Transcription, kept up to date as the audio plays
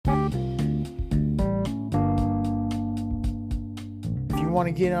You want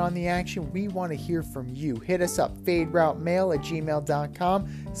to get on the action? We want to hear from you. Hit us up, faderoutemail@gmail.com.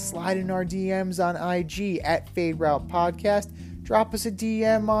 Slide in our DMs on IG @FadeRoutePodcast. Drop us a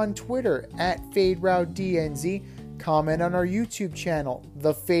DM on Twitter @FadeRouteDNZ. Comment on our YouTube channel,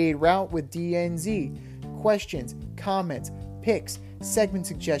 The Fade Route with DNZ. Questions, comments, picks, segment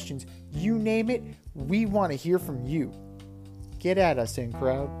suggestions, you name it, we want to hear from you. Get at us, in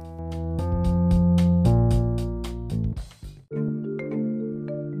crowd.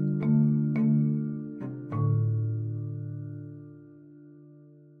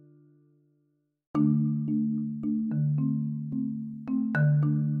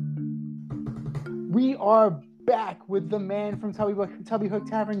 We are back with the man from Tubby Hook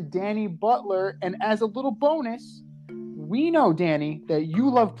Tavern, Danny Butler. And as a little bonus, we know, Danny, that you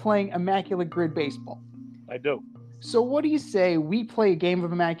love playing Immaculate Grid baseball. I do. So what do you say we play a game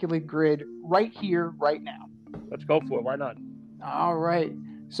of Immaculate Grid right here, right now? Let's go for it. Why not? All right.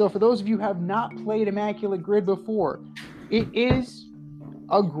 So for those of you who have not played Immaculate Grid before, it is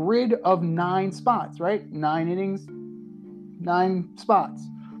a grid of 9 spots, right? 9 innings, 9 spots.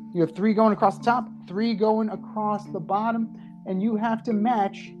 You have 3 going across the top, 3 going across the bottom, and you have to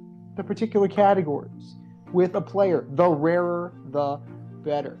match the particular categories with a player. The rarer, the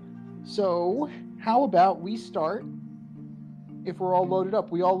better. So how about we start if we're all loaded up?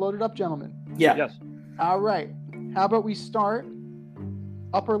 We all loaded up, gentlemen? Yeah. Yes. All right. How about we start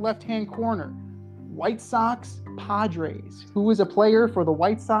upper left-hand corner? White Sox, Padres. Who is a player for the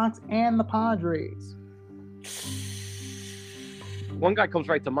White Sox and the Padres? One guy comes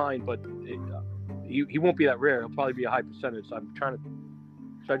right to mind, but he won't be that rare. He'll probably be a high percentage. So I'm trying to.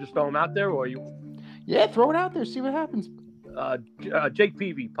 Should I just throw him out there, or you? Yeah, throw it out there. See what happens. Jake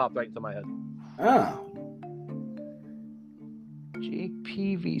Peavy popped right into my head. Oh. Jake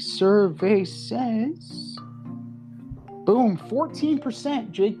Peavy survey says, boom, 14%.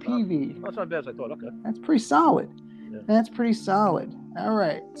 Jake Peavy. That's not bad as I thought. Okay. That's pretty solid. Yeah. That's pretty solid. All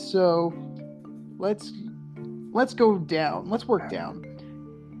right, so let's go down. Let's work down.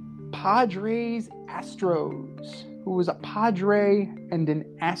 Padres, Astros. Who was a Padre and an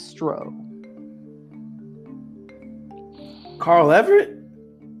Astro? Carl Everett?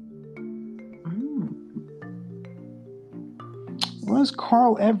 Was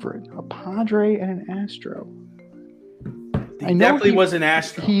Carl Everett a Padre and an Astro? He definitely was an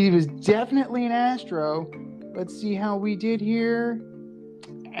Astro. He was definitely an Astro. Let's see how we did here.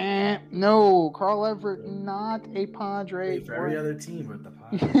 No, Carl Everett, not a Padre. For every other team but the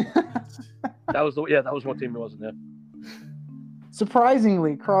Padres. That was one team that wasn't there.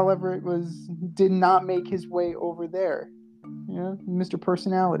 Surprisingly, Carl Everett did not make his way over there. Yeah, Mr.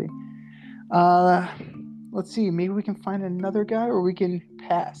 Personality. Let's see. Maybe we can find another guy, or we can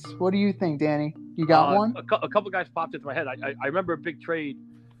pass. What do you think, Danny? You got one? A couple guys popped into my head. I remember a big trade.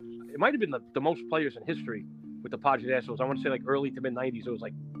 It might have been the most players in history with the Padres Astros. I want to say like early to mid 90s. It was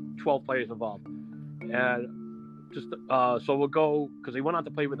like 12 players involved, and just so we'll go because he went on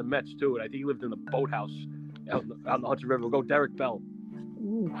to play with the Mets too, and I think he lived in the boathouse out in the Hudson River. We'll go Derek Bell.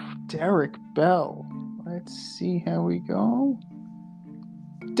 Ooh, Derek Bell. Let's see how we go.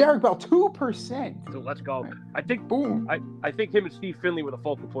 Derek Bell, 2%. So let's go. I think boom. I think him and Steve Finley were the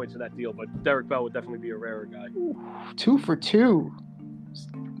focal points in that deal, but Derek Bell would definitely be a rarer guy. Ooh, 2 for 2.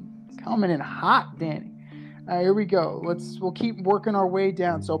 Coming in hot, Danny. All right, here we go. We'll keep working our way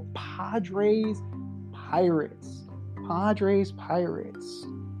down. So Padres, Pirates. Padres, Pirates.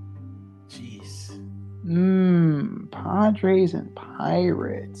 Jeez. Padres and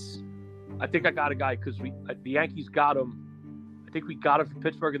Pirates. I think I got a guy because the Yankees got him. I think we got him from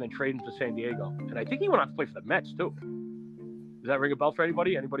Pittsburgh and then traded him to San Diego. And I think he went on to play for the Mets too. Does that ring a bell for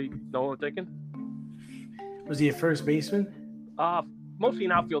anybody? Anybody know what I'm thinking? Was he a first baseman? Mostly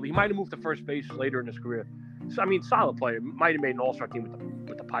an outfielder. He might have moved to first base later in his career. So, I mean, solid player. Might have made an all-star team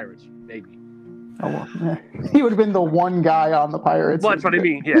with the Pirates, maybe. Oh, well, he would have been the one guy on the Pirates. Well, that's what I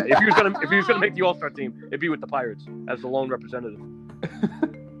mean. Yeah, if he was gonna make the all-star team, it'd be with the Pirates as the lone representative.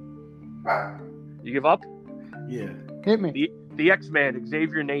 You give up? Yeah. Hit me. The X-Man,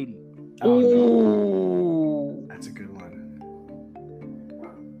 Xavier Nady. Oh, that's a good one.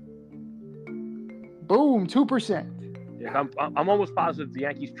 Boom, 2%. Yeah, I'm almost positive the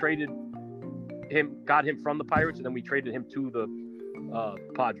Yankees got him from the Pirates, and then we traded him to the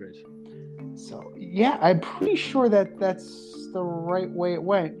Padres. So yeah, I'm pretty sure that's the right way it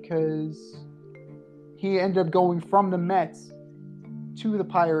went because he ended up going from the Mets to the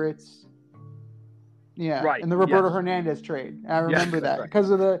Pirates. Yeah, right. In the Roberto Hernandez trade. I remember that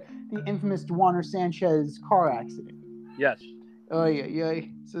because of the infamous Juaner Sanchez car accident. Yes. Oh yeah.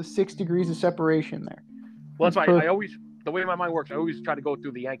 So 6 degrees of separation there. Well, that's why the way my mind works, I always try to go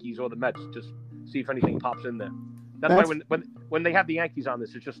through the Yankees or the Mets, just see if anything pops in there. That's why when they have the Yankees on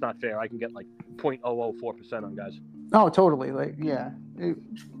this, it's just not fair. I can get like 0.004% on guys. Oh, totally. Like, yeah.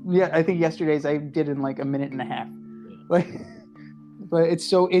 I think yesterday's I did in like a minute and a half. Like, but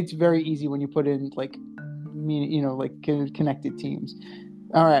it's very easy when you put in like, like connected teams.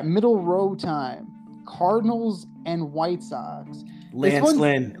 All right, middle row time. Cardinals and White Sox. Lance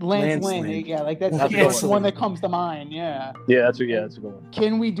Lynn. Yeah, like that's the one that comes to mind. Yeah. Yeah, that's a good one.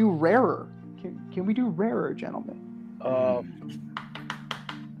 Can we do rarer? Can we do rarer, gentlemen?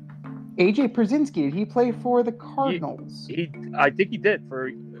 AJ Pierzynski, did he play for the Cardinals? I think he did for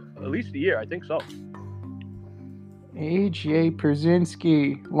at least a year. I think so. AJ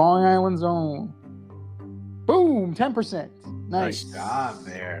Pierzynski, Long Island zone. Boom, 10%. Nice job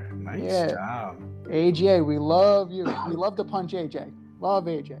there. Nice job. AJ, we love you. We love to punch AJ. Love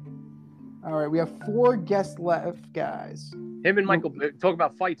AJ. All right, we have 4 guests left, guys. Him and Michael, talk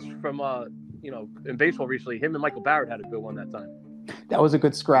about fights from, in baseball recently. Him and Michael Barrett had a good one that time. That was a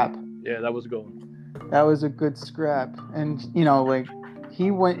good scrap. Yeah, that was a good one. That was a good scrap. And, like,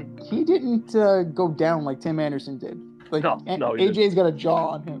 he didn't go down like Tim Anderson did. Like, no, AJ's got a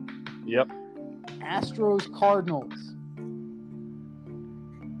jaw on him. Yep. Astros, Cardinals.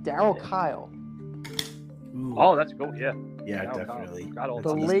 Darryl Kyle. Ooh. Oh, that's a good one. Yeah. Yeah, Darryl definitely.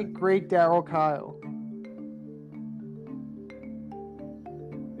 The late, great Darryl Kyle.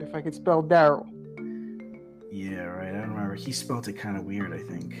 If I could spell Darryl. Yeah, right. I don't remember. He spelled it kind of weird, I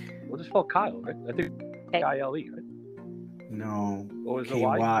think. We'll just spell Kyle, right? I think K-I-L-E, right? No. What was the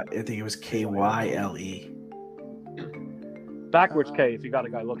K-Y? Y? I think it was K-Y-L-E. Backwards K if you got a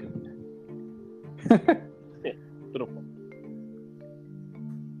guy looking. Yeah, beautiful.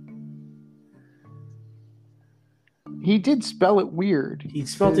 He did spell it weird. He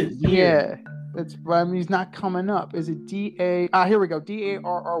spelled it weird. Yeah. He's not coming up. Is it D-A? Here we go.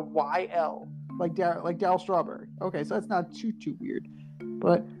 D-A-R-R-Y-L. Like Darryl Strawberry. Okay, so that's not too weird.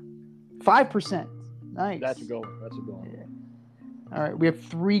 But 5%. Nice. That's a good one. Yeah. All right, we have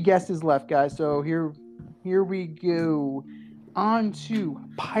 3 guesses left, guys. So here we go. On to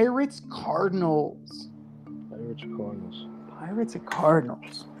Pirates Cardinals. Pirates and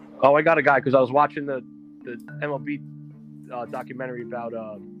Cardinals. Oh, I got a guy because I was watching the MLB documentary about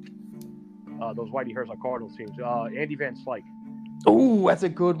those Whitey Herzog Cardinals teams. Andy Van Slyke. Oh, that's a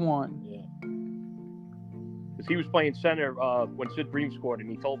good one. Yeah. Because he was playing center when Sid Bream scored, and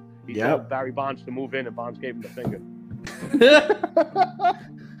he told Barry Bonds to move in, and Bonds gave him the finger.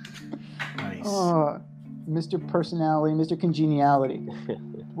 Nice. Mr. Personality, Mr. Congeniality.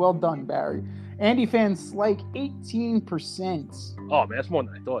 Well done, Barry. Andy Van Slyke, 18%. Oh, man, that's more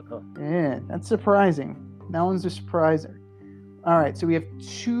than I thought, huh? Yeah, that's surprising. That one's a surpriser. All right, so we have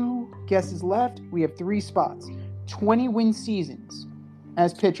 2 guesses left. We have 3 spots. 20-win seasons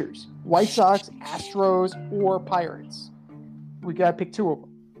as pitchers. White Sox, Astros, or Pirates. We got to pick 2 of them.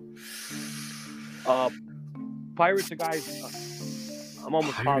 Pirates, the guys, I'm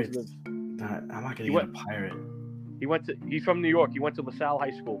almost positive. I'm not going to get a Pirate. He's from New York. He went to LaSalle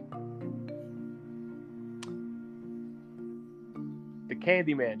High School. The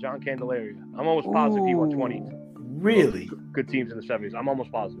Candyman, John Candelaria. I'm almost positive he won 20. Really? Good teams in the 70s. I'm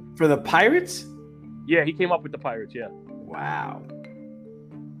almost positive. For the Pirates? Yeah, he came up with the Pirates, yeah. Wow.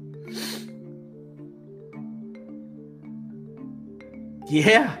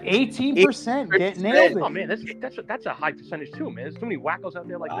 Yeah. 18%. Nailed it. Oh, man, that's a high percentage, too, man. There's too many wackos out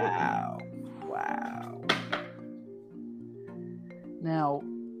there like that. Wow. Now,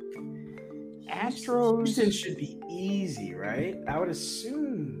 Astros... Houston should be easy, right? I would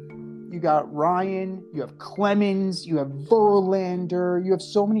assume. You got Ryan, you have Clemens, you have Verlander, you have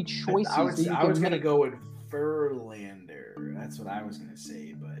so many choices. I was going to go with Verlander. That's what I was going to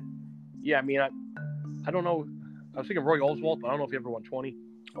say, but... Yeah, I mean, I don't know. I was thinking Roy Oswalt, but I don't know if he ever won 20.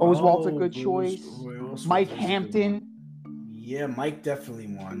 Oswalt's a good choice. Mike Hampton. Yeah, Mike definitely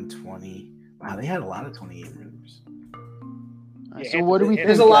won 20. Wow, they had a lot of 28 winners. Yeah, so what do we think?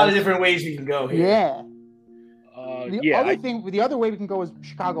 There's a lot of different ways you can go here. Yeah. The other way we can go is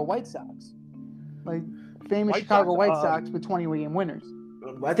Chicago White Sox. Like, famous Chicago White Sox with 20-game winners.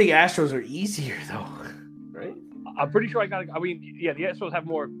 I think Astros are easier, though. Right? I'm pretty sure the Astros have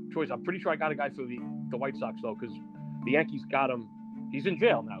more choice. I'm pretty sure I got a guy for the White Sox, though, because the Yankees got him. He's in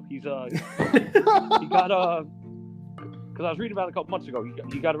jail now. He got because I was reading about it a couple months ago.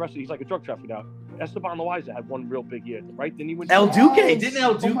 He got arrested. He's like a drug trafficker now. Esteban Loaiza had one real big year, right? Then he went. El Duque didn't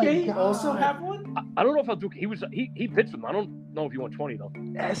El Duque also have one? I don't know if El Duque. He pitched him. I don't know if he won 20 though.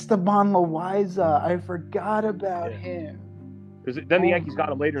 Esteban Loaiza, I forgot about him. Because then the Yankees got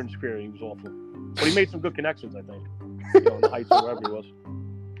him later in his career. And he was awful, but he made some good connections, I think. in the Heights or wherever he was.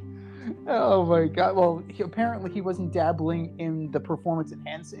 Oh my God! Well, apparently he wasn't dabbling in the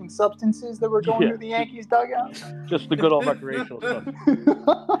performance-enhancing substances that were going through the Yankees dugout. Just the good old recreational stuff.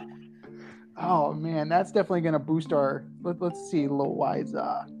 Oh man, that's definitely going to boost our. Let's see, Lil Wise.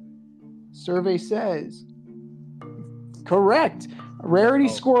 Survey says correct. Rarity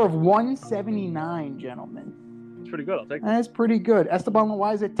score of 179, gentlemen. It's pretty good. I'll take that. That's pretty good. Esteban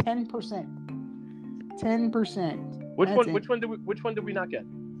Loaiza 10%. 10%. Which one did we not get?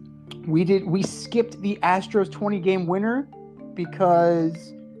 We skipped the Astros 20-game winner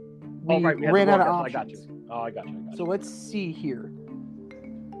because we ran out of options. I got you. So let's see here.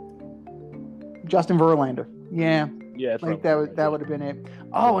 Justin Verlander. Yeah. Yeah, that would have been it.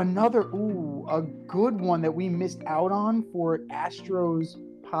 Oh, a good one that we missed out on for Astros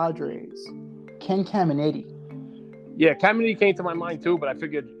Padres. Ken Caminiti. Yeah, Caminiti came to my mind too, but I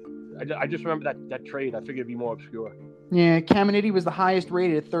figured I just remember that trade. I figured it'd be more obscure. Yeah, Caminiti was the highest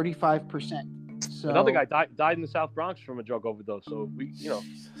rated at 35%. So another guy died in the South Bronx from a drug overdose. So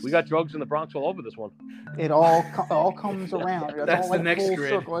we got drugs in the Bronx all over this one. It all comes around. It's That's all the next full grid.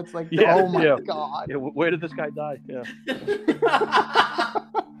 circle. It's like, oh my God. Yeah, where did this guy die? Yeah.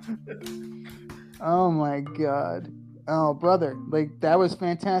 Oh my God. Oh, brother, that was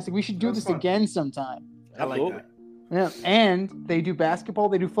fantastic. We should do this again sometime. I like that. Yeah, and they do basketball,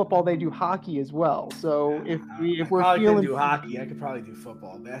 they do football, they do hockey as well. So if we're feeling do hockey, I could probably do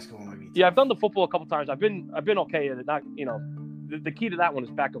football. Basketball might be tough. Yeah, I've done the football a couple times. I've been okay at it. Not the key to that one is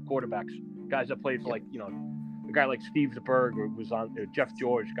backup quarterbacks, guys that played for a guy like Steve DeBerg or was on Jeff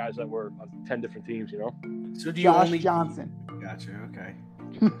George, guys that were on 10 different teams. So do you Josh only Johnson? Gotcha. Okay.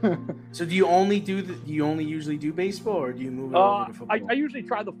 So do you only usually do baseball, or do you move it over to football? I usually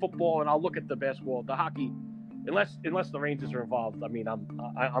try the football and I'll look at the basketball, the hockey. Unless the Rangers are involved, I mean, I'm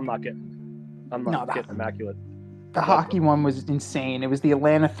not getting Immaculate. The hockey one was insane. It was the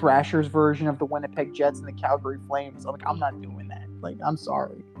Atlanta Thrashers version of the Winnipeg Jets and the Calgary Flames. I'm not doing that. I'm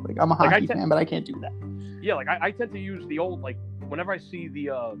sorry. I'm a hockey fan, but I can't do that. Yeah, I tend to use the old whenever I see the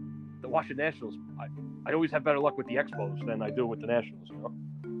Washington Nationals, I always have better luck with the Expos than I do with the Nationals.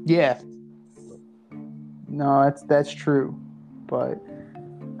 Yeah. No, that's true, but.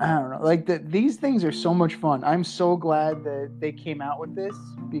 I don't know. These things are so much fun. I'm so glad that they came out with this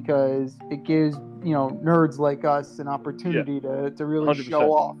because it gives nerds like us an opportunity to really 100%.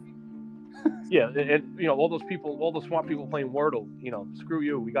 Show off. Yeah, and all those people, all the smart people playing Wordle. Screw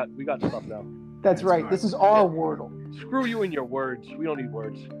you. We got stuff now. That's right. This is our Wordle. Screw you and your words. We don't need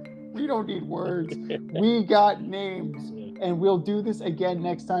words. We don't need words. We got names, and we'll do this again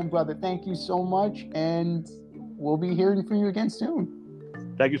next time, brother. Thank you so much, and we'll be hearing from you again soon.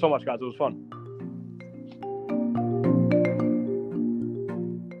 Thank you so much, guys. It was fun.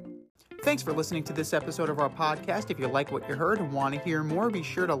 Thanks for listening to this episode of our podcast. If you like what you heard and want to hear more, be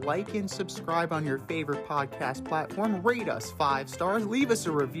sure to like and subscribe on your favorite podcast platform. Rate us 5 stars, leave us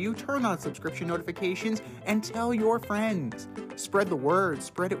a review, turn on subscription notifications, and tell your friends. Spread the word,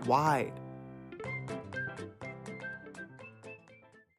 spread it wide.